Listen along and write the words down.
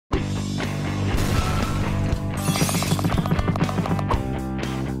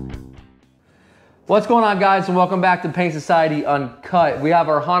What's going on, guys, and welcome back to Paint Society Uncut. We have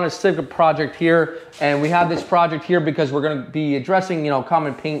our Honda Civic project here, and we have this project here because we're going to be addressing,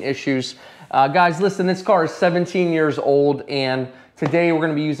 common paint issues. Guys, listen, this car is 17 years old, and today we're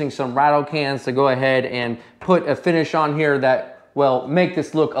going to be using some rattle cans to go ahead and put a finish on here that will make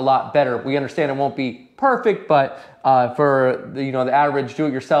this look a lot better. We understand it won't be perfect, but for the average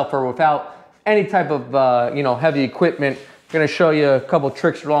do-it-yourselfer without any type of heavy equipment, I'm going to show you a couple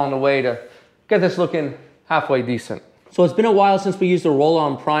tricks along the way to get this looking halfway decent. So it's been a while since we used a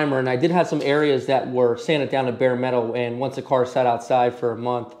roll-on primer, and I did have some areas that were sanded down to bare metal, and once the car sat outside for a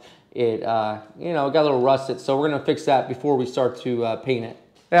month, it got a little rusted. So we're gonna fix that before we start to paint it.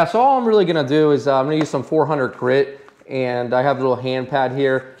 Yeah, so all I'm really gonna do is I'm gonna use some 400 grit, and I have a little hand pad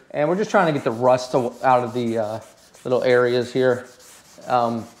here, and we're just trying to get the rust out of the little areas here.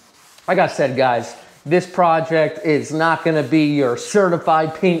 Like I said, guys, this project is not gonna be your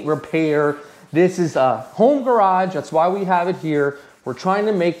certified paint repair. This is a home garage. That's why we have it here. We're trying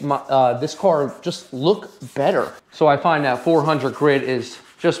to make this car just look better. So I find that 400 grit is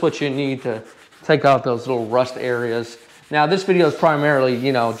just what you need to take out those little rust areas. Now, this video is primarily,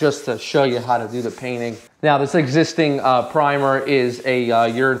 just to show you how to do the painting. Now, this existing primer is a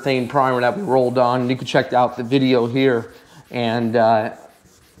urethane primer that we rolled on. You can check out the video here. And,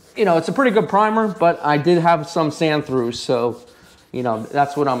 it's a pretty good primer, but I did have some sand throughs, so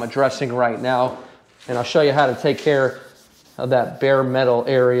that's what I'm addressing right now. And I'll show you how to take care of that bare metal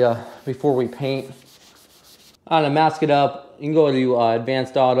area before we paint. To mask it up, you can go to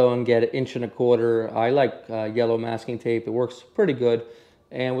Advanced Auto and get 1.25 inch. I like yellow masking tape. It works pretty good.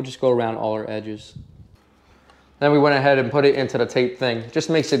 And we'll just go around all our edges. Then we went ahead and put it into the tape thing. It just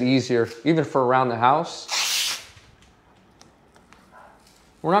makes it easier, even for around the house.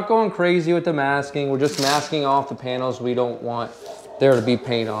 We're not going crazy with the masking. We're just masking off the panels we don't want there to be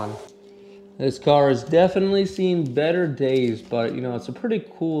paint on. This car has definitely seen better days, but it's a pretty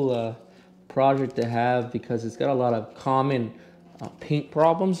cool project to have because it's got a lot of common paint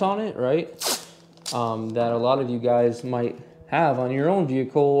problems on it, right? That a lot of you guys might have on your own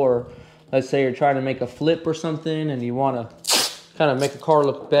vehicle, or let's say you're trying to make a flip or something and you want to kind of make the car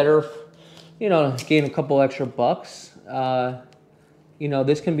look better, gain a couple extra bucks.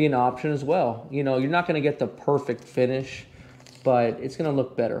 This can be an option as well. You're not going to get the perfect finish, but it's going to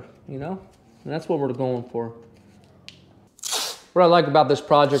look better, and that's what we're going for. What I like about this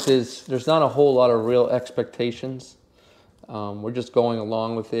project is there's not a whole lot of real expectations. We're just going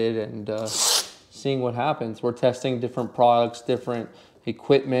along with it and seeing what happens. We're testing different products, different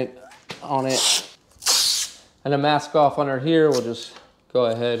equipment on it. And to mask off under here, we'll just go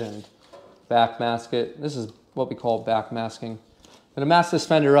ahead and back mask it. This is what we call back masking. And to mask this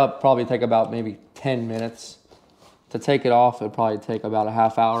fender up, probably take about maybe 10 minutes. To take it off, it'd probably take about a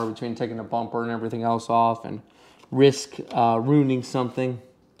half hour between taking the bumper and everything else off and risk ruining something.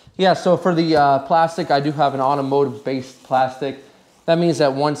 Yeah, so for the plastic, I do have an automotive-based plastic. That means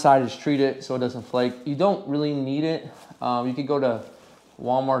that one side is treated so it doesn't flake. You don't really need it. You could go to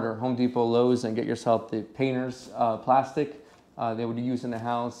Walmart or Home Depot, Lowe's, and get yourself the painter's plastic they would use in the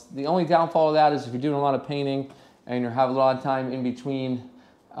house. The only downfall of that is if you're doing a lot of painting and you have a lot of time in between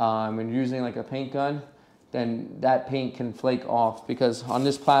and you're using like a paint gun, then that paint can flake off because on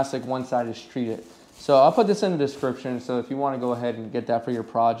this plastic, one side is treated. So I'll put this in the description, so if you want to go ahead and get that for your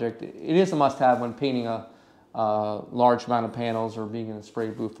project, it is a must-have when painting a large amount of panels or being in a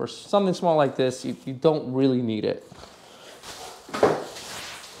spray booth. For something small like this, you don't really need it.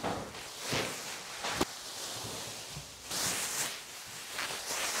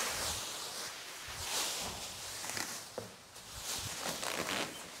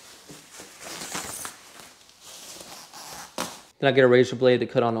 Then I get a razor blade to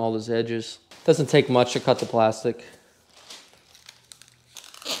cut on all those edges. Doesn't take much to cut the plastic.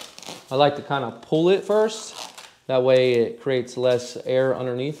 I like to kind of pull it first. That way it creates less air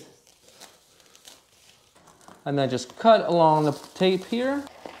underneath. And then just cut along the tape here.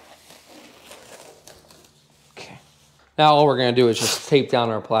 Okay. Now all we're gonna do is just tape down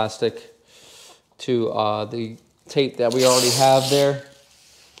our plastic to the tape that we already have there.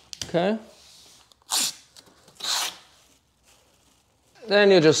 Okay. Then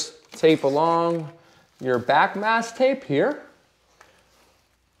you just tape along your back mask tape here.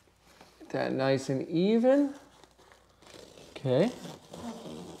 Get that nice and even. Okay.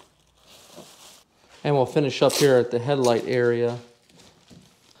 And we'll finish up here at the headlight area.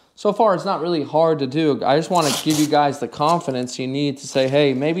 So far, it's not really hard to do. I just want to give you guys the confidence you need to say,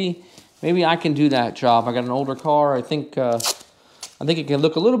 hey, maybe I can do that job. I got an older car. I think it can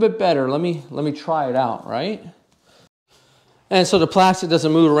look a little bit better. Let me try it out, right? And so the plastic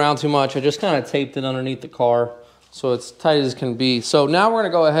doesn't move around too much. I just kind of taped it underneath the car so it's tight as can be. So now we're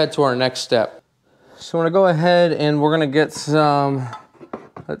gonna go ahead to our next step. So we're gonna go ahead and we're gonna get some,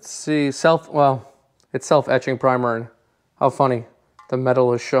 let's see, it's self-etching primer. And how funny, the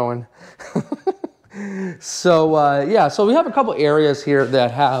metal is showing. So yeah, so we have a couple areas here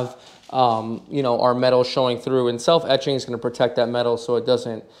that have, you know, our metal showing through, and self-etching is gonna protect that metal so it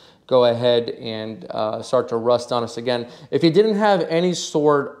doesn't go ahead and start to rust on us again. If you didn't have any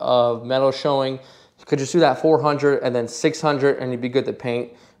sort of metal showing, you could just do that 400 and then 600 and you'd be good to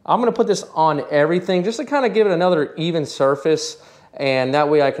paint. I'm gonna put this on everything just to kind of give it another even surface, and that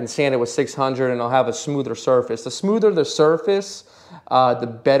way I can sand it with 600 and I'll have a smoother surface. The smoother the surface,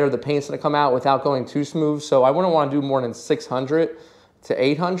 the better the paint's gonna come out without going too smooth. So I wouldn't wanna do more than 600 to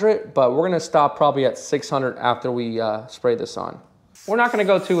 800, but we're gonna stop probably at 600 after we spray this on. We're not gonna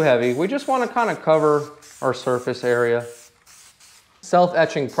go too heavy. We just wanna kind of cover our surface area.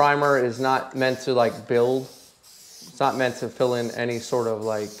 Self-etching primer is not meant to like build. It's not meant to fill in any sort of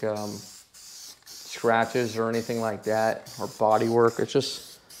like scratches or anything like that, or body work. It's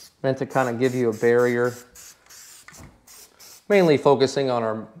just meant to kind of give you a barrier. Mainly focusing on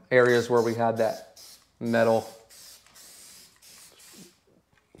our areas where we had that metal.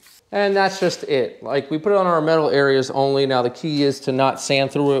 And that's just it. Like, we put it on our metal areas only. Now the key is to not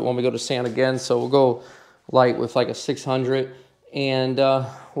sand through it when we go to sand again. So we'll go light with like a 600, and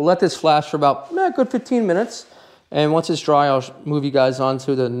we'll let this flash for about a good 15 minutes. And once it's dry, I'll move you guys on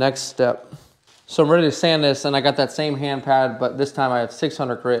to the next step. So I'm ready to sand this, and I got that same hand pad, but this time I have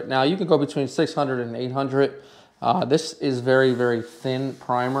 600 grit. Now you can go between 600 and 800. This is very, very thin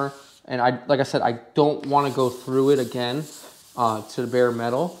primer. And like I said, I don't want to go through it again to the bare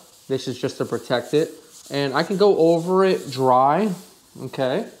metal. This is just to protect it. And I can go over it dry,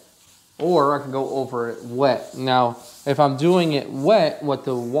 okay? Or I can go over it wet. Now, if I'm doing it wet, what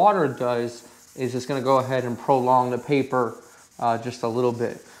the water does is it's gonna go ahead and prolong the paper just a little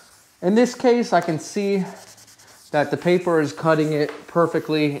bit. In this case, I can see that the paper is cutting it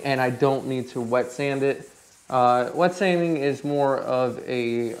perfectly and I don't need to wet sand it. Wet sanding is more of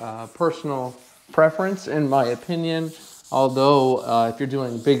a personal preference in my opinion. Although if you're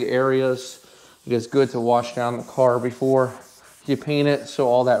doing big areas, it is good to wash down the car before you paint it so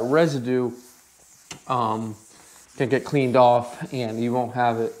all that residue can get cleaned off and you won't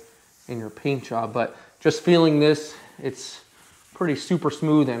have it in your paint job. But just feeling this, it's pretty super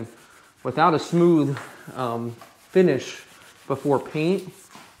smooth, and without a smooth finish before paint,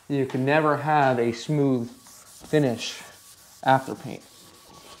 you can never have a smooth finish after paint.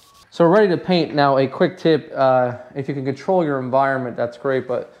 So we're ready to paint. Now a quick tip, if you can control your environment, that's great,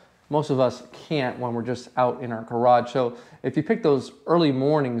 but most of us can't when we're just out in our garage. So if you pick those early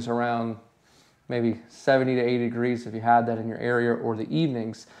mornings around maybe 70 to 80 degrees, if you had that in your area, or the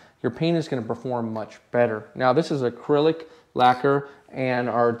evenings, your paint is gonna perform much better. Now this is acrylic lacquer and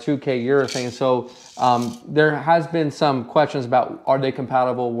our 2K urethane. So there has been some questions about, are they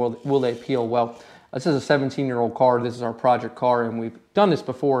compatible? Will they peel? Well, this is a 17-year-old car. This is our project car, and we've done this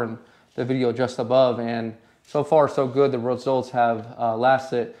before in the video just above, and so far so good. The results have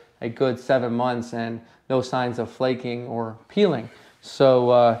lasted a good 7 months and no signs of flaking or peeling.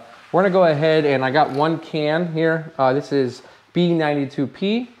 So we're gonna go ahead, and I got one can here. This is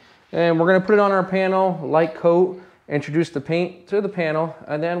B92P, and we're gonna put it on our panel, light coat, introduce the paint to the panel,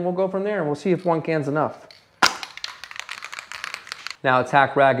 and then we'll go from there and we'll see if one can's enough. Now a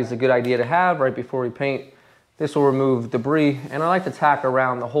tack rag is a good idea to have right before we paint. This will remove debris, and I like to tack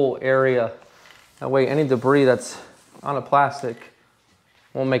around the whole area. That way any debris that's on a plastic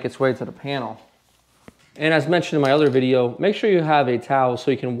won't make its way to the panel. And as mentioned in my other video, make sure you have a towel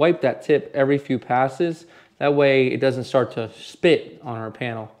so you can wipe that tip every few passes. That way it doesn't start to spit on our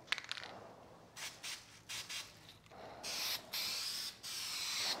panel.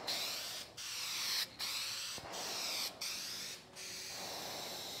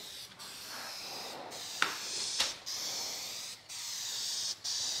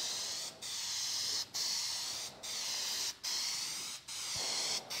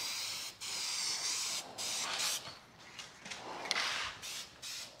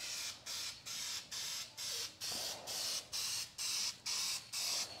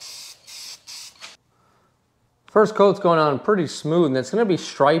 First coat's going on pretty smooth, and it's gonna be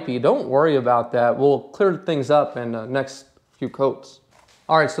stripy. Don't worry about that. We'll clear things up in the next few coats.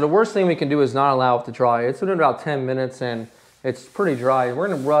 All right, so the worst thing we can do is not allow it to dry. It's been about 10 minutes and it's pretty dry. We're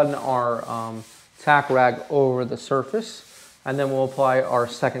gonna run our tack rag over the surface, and then we'll apply our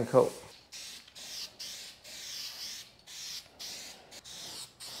second coat.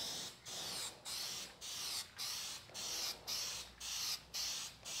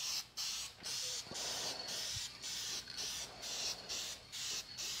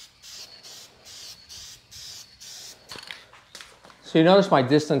 So you notice my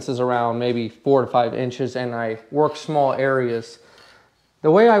distance is around maybe 4 to 5 inches, and I work small areas.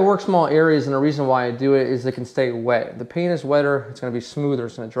 The way I work small areas and the reason why I do it is it can stay wet. If the paint is wetter, it's going to be smoother,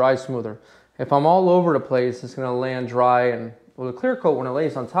 it's going to dry smoother. If I'm all over the place, it's going to land dry, and well, the clear coat, when it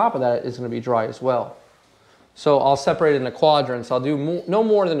lays on top of that, is going to be dry as well. So I'll separate it into quadrants. I'll do no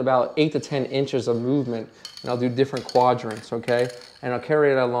more than about 8 to 10 inches of movement, and I'll do different quadrants, okay? And I'll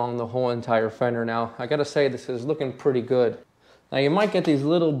carry it along the whole entire fender. Now, I gotta say, this is looking pretty good. Now, you might get these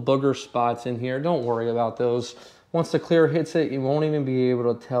little booger spots in here. Don't worry about those. Once the clear hits it, you won't even be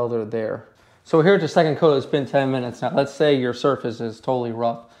able to tell they're there. So here's the second coat. It's been 10 minutes. Now, let's say your surface is totally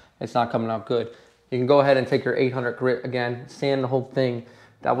rough. It's not coming out good. You can go ahead and take your 800 grit again, sand the whole thing.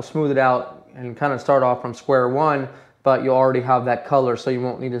 That will smooth it out and kind of start off from square one, but you'll already have that color, so you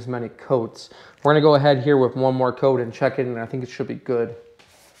won't need as many coats. We're gonna go ahead here with one more coat and check it, and I think it should be good.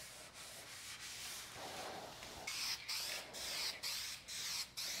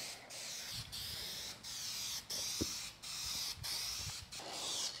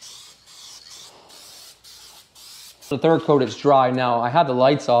 The third coat is dry. Now, I have the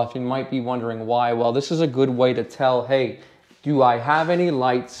lights off. You might be wondering why. Well, this is a good way to tell, hey, do I have any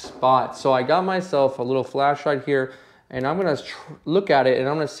light spots? So I got myself a little flashlight here, and I'm gonna look at it, and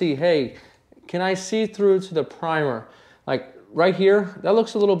I'm gonna see, hey, can I see through to the primer? Like right here, that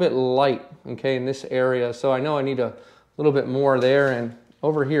looks a little bit light, okay, in this area. So I know I need a little bit more there, and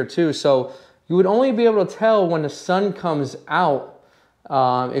over here too. So you would only be able to tell when the sun comes out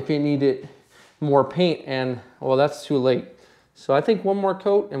if you needed more paint, and well, that's too late. So I think one more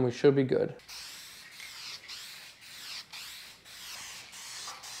coat and we should be good.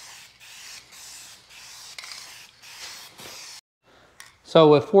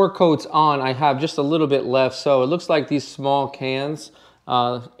 So with 4 coats on, I have just a little bit left. So it looks like these small cans,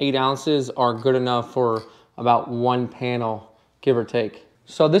 8 ounces, are good enough for about 1 panel, give or take.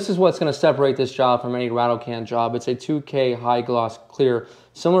 So this is what's gonna separate this job from any rattle can job. It's a 2K high gloss clear,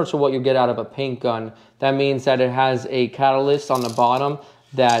 similar to what you get out of a paint gun. That means that it has a catalyst on the bottom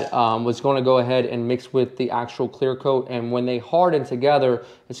that was gonna go ahead and mix with the actual clear coat. And when they harden together,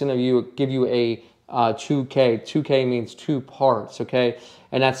 it's gonna give you a 2K. 2K means 2 parts, okay?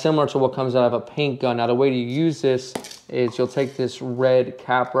 And that's similar to what comes out of a paint gun. Now, the way to use this is you'll take this red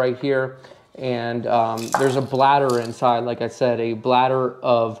cap right here, and there's a bladder inside, like I said, a bladder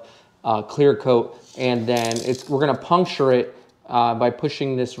of clear coat, and then we're gonna puncture it by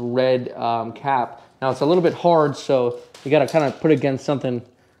pushing this red cap. Now, it's a little bit hard, so you gotta kind of put it against something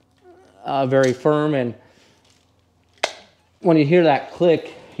very firm, and when you hear that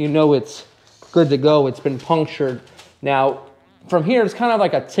click, you know it's good to go. It's been punctured. Now, from here, it's kind of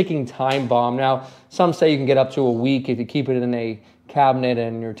like a ticking time bomb. Now, some say you can get up to a week if you keep it in a cabinet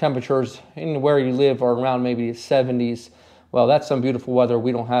and your temperatures in where you live are around maybe the 70s. Well, that's some beautiful weather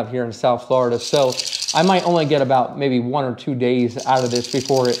we don't have here in South Florida. So I might only get about maybe 1 or 2 days out of this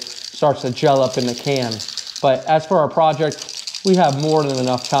before it starts to gel up in the can. But as for our project, we have more than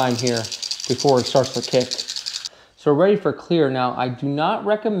enough time here before it starts to kick. So we're ready for clear. Now, I do not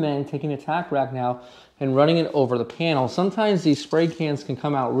recommend taking a tack rack now and running it over the panel. Sometimes these spray cans can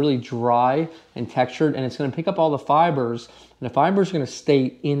come out really dry and textured, and it's gonna pick up all the fibers, and the fibers are gonna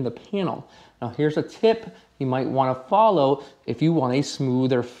stay in the panel. Now, here's a tip you might wanna follow if you want a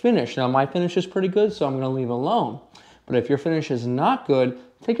smoother finish. Now, my finish is pretty good, so I'm gonna leave it alone. But if your finish is not good,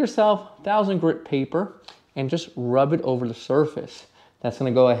 take yourself 1000 grit paper and just rub it over the surface. That's gonna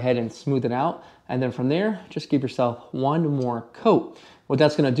go ahead and smooth it out. And then from there, just give yourself 1 more coat. What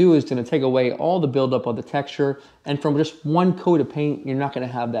that's gonna do is gonna take away all the buildup of the texture, and from just 1 coat of paint, you're not gonna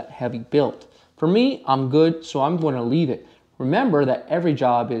have that heavy build. For me, I'm good, so I'm gonna leave it. Remember that every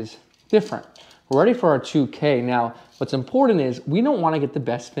job is different. We're ready for our 2K. Now, what's important is we don't wanna get the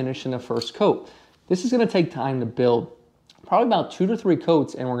best finish in the first coat. This is gonna take time to build, probably about 2 to 3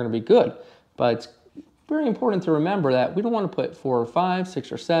 coats, and we're gonna be good. But it's very important to remember that we don't want to put 4 or 5,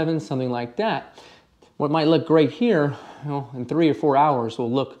 6 or 7, something like that. What might look great here, in 3 or 4 hours will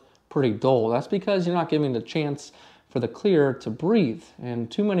look pretty dull. That's because you're not giving the chance for the clear to breathe,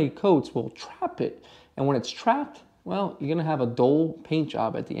 and too many coats will trap it. And when it's trapped, well, you're gonna have a dull paint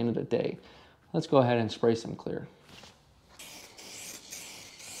job at the end of the day. Let's go ahead and spray some clear.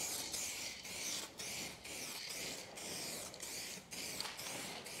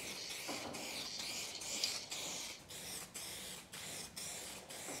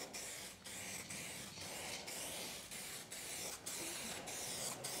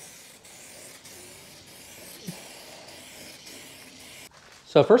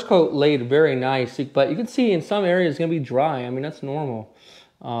 So first coat laid very nice, but you can see in some areas it's gonna be dry. I mean, that's normal.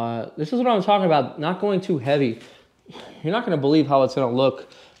 This is what I'm talking about, not going too heavy. you're not gonna believe how it's gonna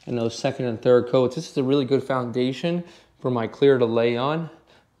look in those second and third coats. This is a really good foundation for my clear to lay on.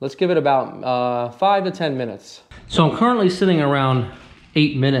 Let's give it about 5 to 10 minutes. So I'm currently sitting around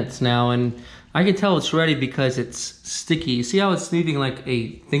 8 minutes now, and I can tell it's ready because it's sticky. You see how it's leaving like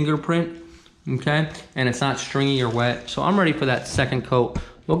a fingerprint, okay? And it's not stringy or wet. So I'm ready for that second coat.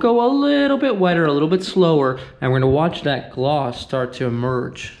 We'll go a little bit wetter, a little bit slower, and we're gonna watch that gloss start to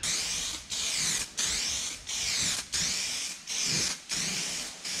emerge.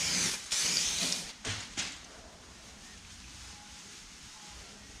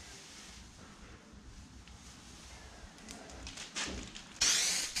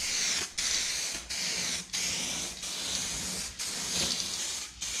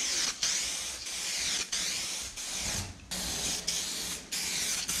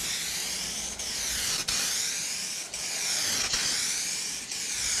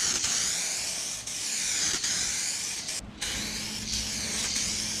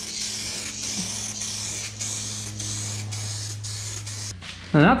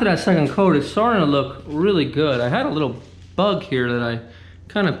 And after that second coat, it's starting to look really good. I had a little bug here that I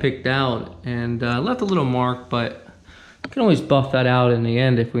kind of picked out and left a little mark, but I can always buff that out in the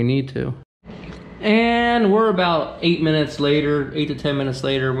end if we need to. And we're about 8 minutes later, 8 to 10 minutes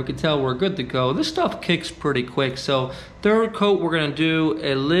later, we can tell we're good to go. This stuff kicks pretty quick. So third coat, we're gonna do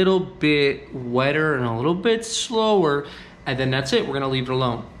a little bit wetter and a little bit slower, and then that's it, we're gonna leave it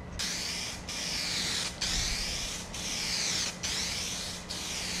alone.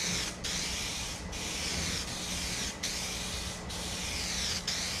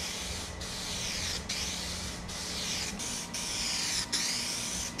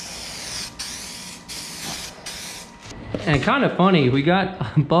 And kind of funny, we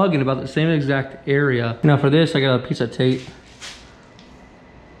got a bug in about the same exact area. Now for this, I got a piece of tape.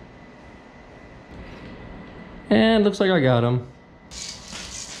 And looks like I got him.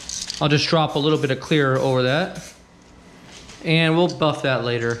 I'll just drop a little bit of clear over that. And we'll buff that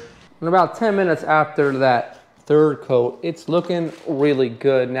later. In about 10 minutes after that third coat, it's looking really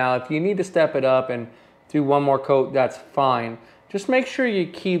good. Now, if you need to step it up and do one more coat, that's fine. Just make sure you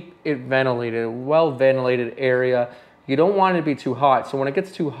keep it ventilated, well-ventilated area. You don't want it to be too hot. So when it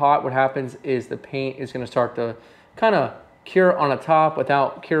gets too hot, what happens is the paint is gonna start to kind of cure on the top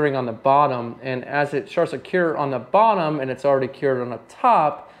without curing on the bottom. And as it starts to cure on the bottom and it's already cured on the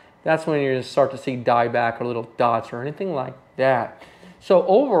top, that's when you're gonna start to see dieback or little dots or anything like that. So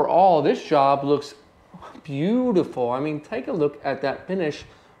overall, this job looks beautiful. I mean, take a look at that finish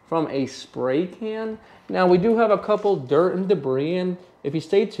from a spray can. Now we do have a couple dirt and debris, and if you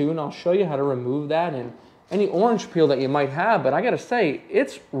stay tuned, I'll show you how to remove that and any orange peel that you might have, but I gotta say,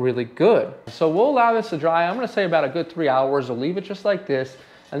 it's really good. So we'll allow this to dry. I'm gonna say about a good 3 hours. We'll leave it just like this,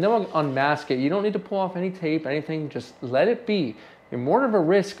 and then we'll unmask it. You don't need to pull off any tape, anything, just let it be. You're more of a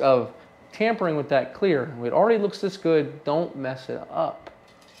risk of tampering with that clear. It already looks this good, don't mess it up.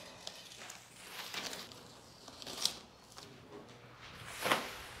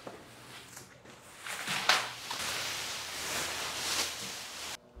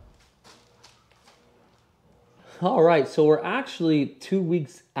 All right, so we're actually 2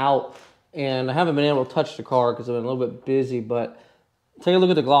 weeks out, and I haven't been able to touch the car because I've been a little bit busy, but take a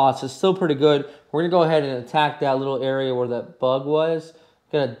look at the gloss. It's still pretty good. We're gonna go ahead and attack that little area where that bug was.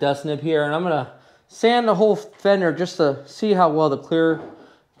 Got a dust nib here, and I'm gonna sand the whole fender just to see how well the clear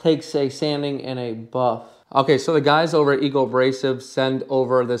takes a sanding and a buff. Okay, so the guys over at Eagle Abrasive send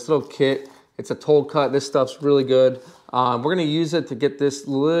over this little kit. It's a toll cut. This stuff's really good. We're gonna use it to get this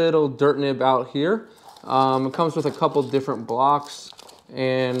little dirt nib out here. It comes with a couple different blocks,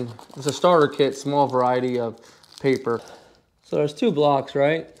 and it's a starter kit, small variety of paper. So there's 2 blocks,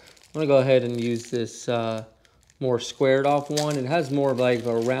 right? I'm gonna go ahead and use this more squared off one. It has more of like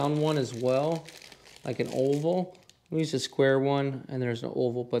a round one as well, like an oval. We use a square one, and there's an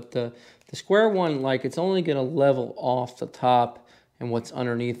oval, but the square one, like, it's only gonna level off the top and what's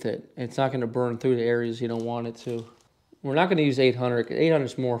underneath it. It's not gonna burn through the areas you don't want it to. We're not gonna use 800. 800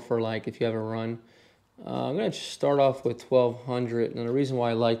 is more for like if you have a run. I'm gonna just start off with 1200, and the reason why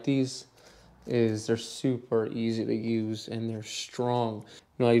I like these is they're super easy to use and they're strong.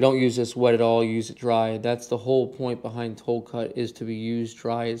 You know, you don't use this wet at all, you use it dry. That's the whole point behind Toll Cut, is to be used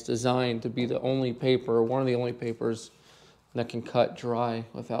dry. It's designed to be the only paper, one of the only papers that can cut dry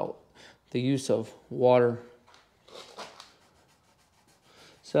without the use of water.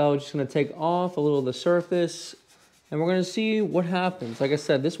 So just gonna take off a little of the surface, and we're gonna see what happens. Like I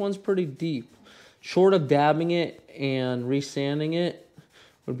said, this one's pretty deep. Short of dabbing it and resanding it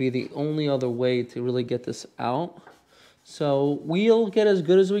would be the only other way to really get this out. So we'll get as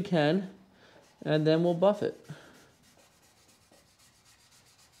good as we can, and then we'll buff it.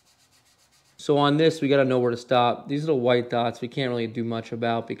 So on this, we got to know where to stop. These little white dots, we can't really do much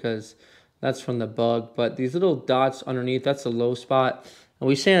about because that's from the bug. But these little dots underneath, that's the low spot. And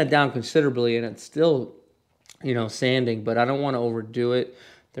we sand it down considerably, and it's still, you know, sanding, but I don't want to overdo it.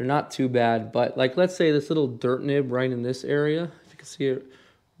 They're not too bad, but like, let's say this little dirt nib right in this area, if you can see it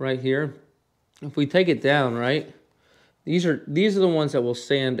right here. If we take it down, right, these are the ones that will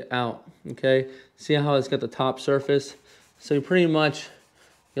sand out, okay? See how it's got the top surface? So you pretty much,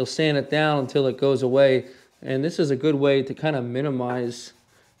 you'll sand it down until it goes away. And this is a good way to kind of minimize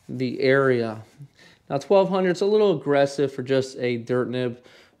the area. Now 1200 is a little aggressive for just a dirt nib.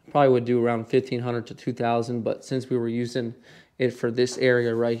 Probably would do around 1500 to 2000, but since we were using it for this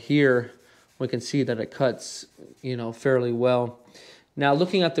area right here, we can see that it cuts, you know, fairly well. Now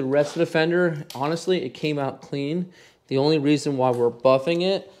looking at the rest of the fender, honestly, it came out clean. The only reason why we're buffing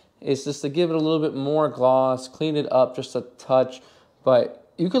it is just to give it a little bit more gloss, clean it up just a touch. But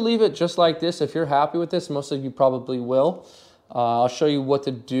you could leave it just like this if you're happy with this. Most of you probably will. I'll show you what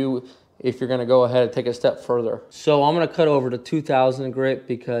to do if you're gonna go ahead and take a step further. So I'm gonna cut over to 2000 grit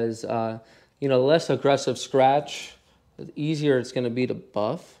because, you know, the less aggressive scratch, the easier it's gonna be to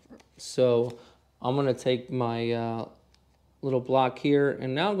buff. So I'm gonna take my little block here,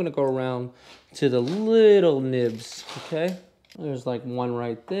 and now I'm gonna go around to the little nibs, okay? There's like one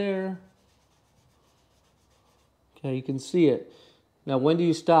right there. Okay, you can see it. Now when do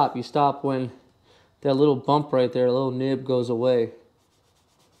you stop? You stop when that little bump right there, a little nib goes away.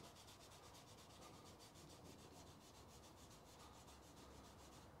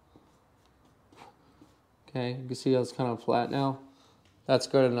 Okay, you can see how it's kind of flat now. That's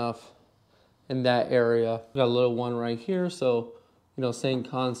good enough in that area. We got a little one right here, so, you know, same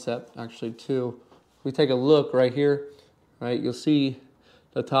concept actually too. If we take a look right here, right, you'll see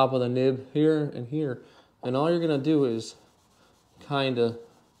the top of the nib here and here. And all you're gonna do is kind of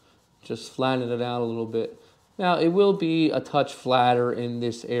just flatten it out a little bit. Now, it will be a touch flatter in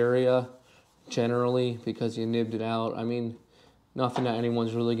this area generally because you nibbed it out. I mean, nothing that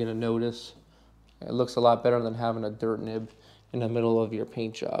anyone's really gonna notice. It looks a lot better than having a dirt nib in the middle of your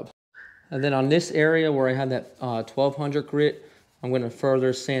paint job. And then on this area where I had that 1200 grit, I'm going to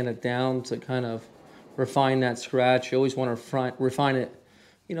further sand it down to kind of refine that scratch. You always want to refine it,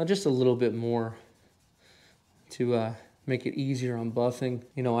 you know, just a little bit more to make it easier on buffing.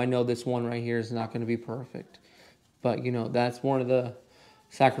 You know, I know this one right here is not going to be perfect, but you know, that's one of the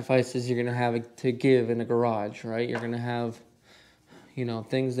sacrifices you're going to have to give in a garage, right? You're going to have, you know,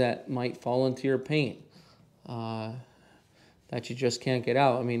 things that might fall into your paint that you just can't get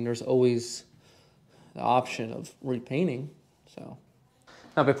out. I mean, there's always the option of repainting. So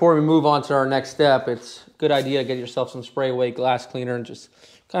now before we move on to our next step, it's a good idea to get yourself some spray away glass cleaner and just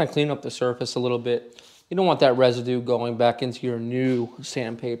kind of clean up the surface a little bit. You don't want that residue going back into your new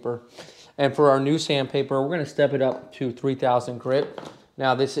sandpaper. And for our new sandpaper, we're going to step it up to 3000 grit.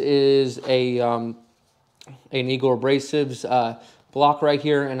 Now this is an Eagle Abrasives block right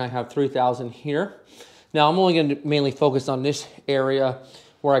here, and I have 3000 here. Now I'm only going to mainly focus on this area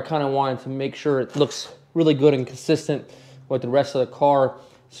where I kind of wanted to make sure it looks really good and consistent with the rest of the car.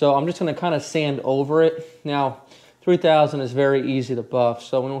 So I'm just going to kind of sand over it. Now 3000 is very easy to buff,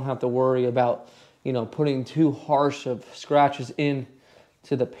 so we don't have to worry about, you know, putting too harsh of scratches in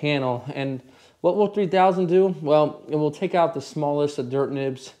to the panel. And what will 3000 do? Well, it will take out the smallest of dirt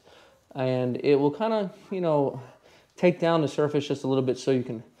nibs, and it will kind of, you know, take down the surface just a little bit so you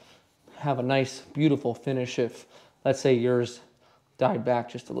can have a nice, beautiful finish if, let's say, yours died back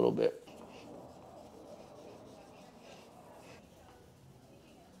just a little bit.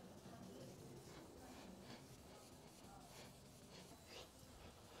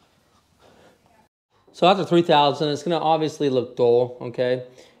 So after 3000, it's going to obviously look dull, okay?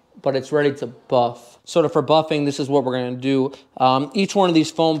 But it's ready to buff. So for buffing, this is what we're going to do. Each one of these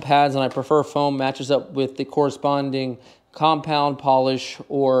foam pads, and I prefer foam, matches up with the corresponding compound polish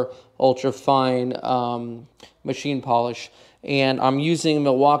or ultra fine machine polish. And I'm using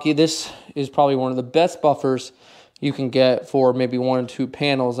Milwaukee. This is probably one of the best buffers you can get for maybe 1 or 2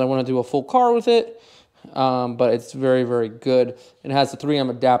 panels. I want to do a full car with it, but it's very, very good. It has a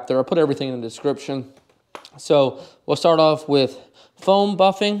 3M adapter. I'll put everything in the description. So we'll start off with foam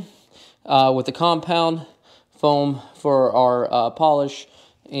buffing with the compound foam for our polish,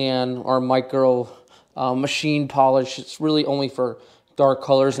 and our micro machine polish. It's really only for dark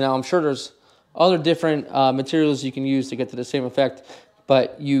colors. Now I'm sure there's other different materials you can use to get to the same effect,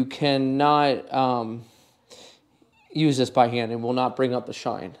 but you cannot use this by hand. It will not bring up the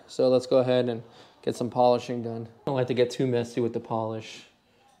shine. So let's go ahead and get some polishing done. I don't like to get too messy with the polish.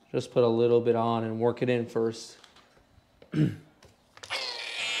 Just put a little bit on and work it in first.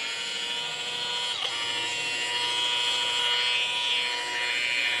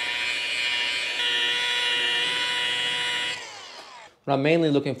 What I'm mainly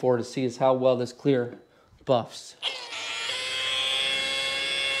looking for to see is how well this clear buffs.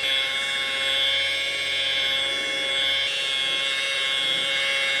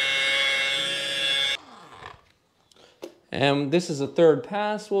 And this is a third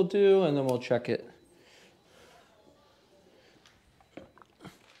pass we'll do, and then we'll check it.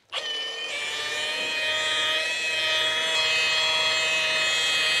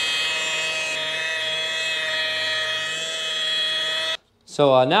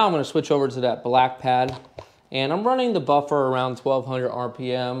 So now I'm going to switch over to that black pad, and I'm running the buffer around 1200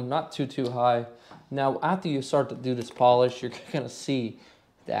 RPM, not too high. Now after you start to do this polish, you're going to see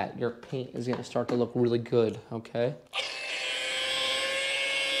that your paint is going to start to look really good, okay?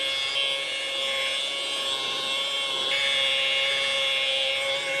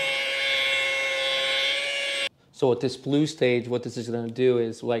 So with this blue stage, what this is going to do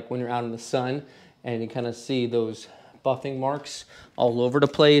is, like when you're out in the sun and you kind of see those buffing marks all over the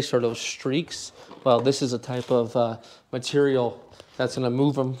place, or those streaks, well, this is a type of material that's going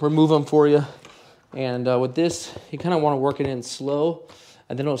to remove them for you. And with this, you kind of want to work it in slow,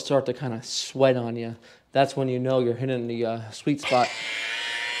 and then it'll start to kind of sweat on you. That's when you know you're hitting the sweet spot.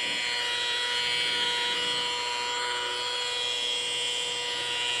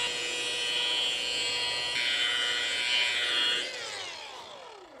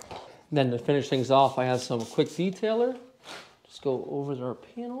 Then to finish things off, I have some quick detailer. Just go over our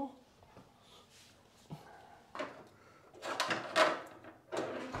panel.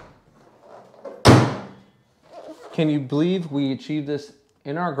 Can you believe we achieved this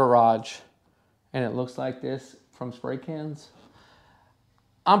in our garage and it looks like this from spray cans?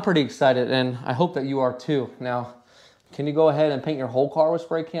 I'm pretty excited, and I hope that you are too. Now, can you go ahead and paint your whole car with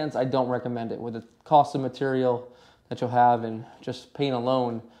spray cans? I don't recommend it. With the cost of material that you'll have and just paint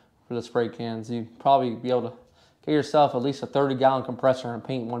alone for the spray cans, you'd probably be able to get yourself at least a 30-gallon compressor and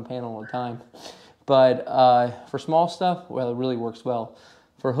paint one panel at a time. But for small stuff, well, it really works well.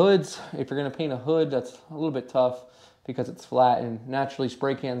 For hoods, if you're gonna paint a hood, that's a little bit tough because it's flat, and naturally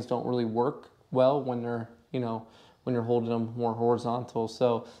spray cans don't really work well when they're, when you're holding them more horizontal.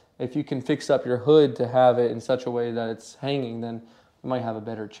 So if you can fix up your hood to have it in such a way that it's hanging, then you might have a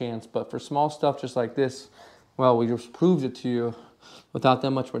better chance. But for small stuff just like this, well, we just proved it to you without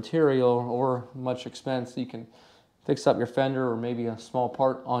that much material or much expense. You can fix up your fender or maybe a small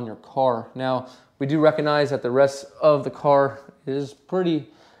part on your car. Now, we do recognize that the rest of the car is pretty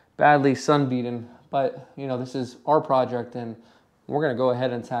badly sun-beaten, but this is our project, and we're gonna go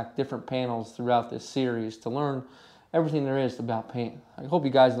ahead and attack different panels throughout this series to learn everything there is about paint. I hope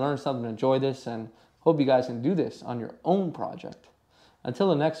you guys learned something, enjoy this, and hope you guys can do this on your own project. Until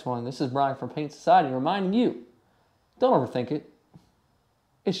the next one, this is Brian from Paint Society reminding you, don't overthink it.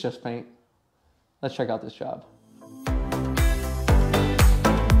 It's just paint. Let's check out this job.